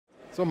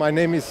So my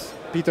name is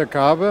Peter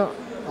Karbe.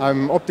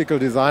 I'm optical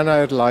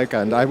designer at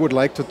Leica, and I would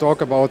like to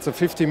talk about the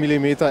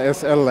 50mm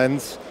SL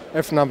lens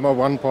f number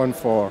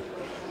 1.4.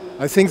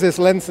 I think this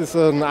lens is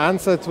an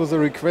answer to the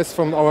request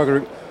from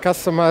our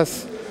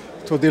customers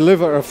to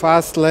deliver a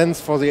fast lens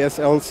for the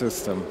SL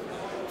system.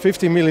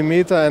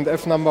 50mm and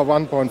f number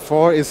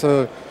 1.4 is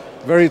a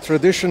very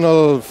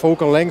traditional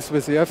focal length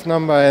with the f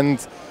number,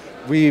 and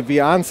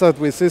we answered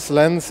with this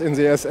lens in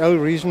the SL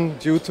region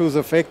due to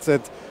the fact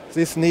that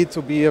this needs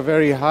to be a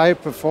very high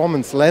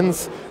performance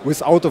lens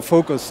with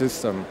autofocus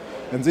system.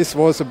 And this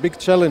was a big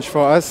challenge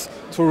for us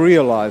to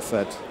realize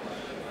that.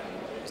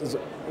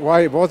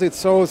 Why was it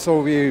so?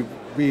 So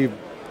we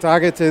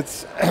targeted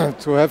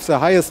to have the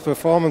highest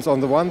performance on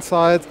the one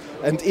side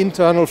and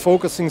internal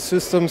focusing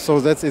system so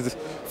that it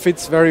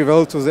fits very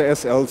well to the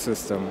SL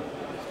system.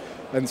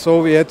 And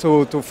so we had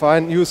to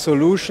find new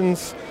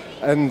solutions,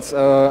 and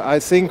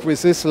I think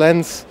with this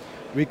lens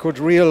we could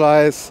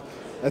realize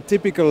a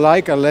typical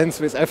Leica lens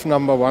with f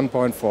number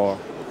 1.4.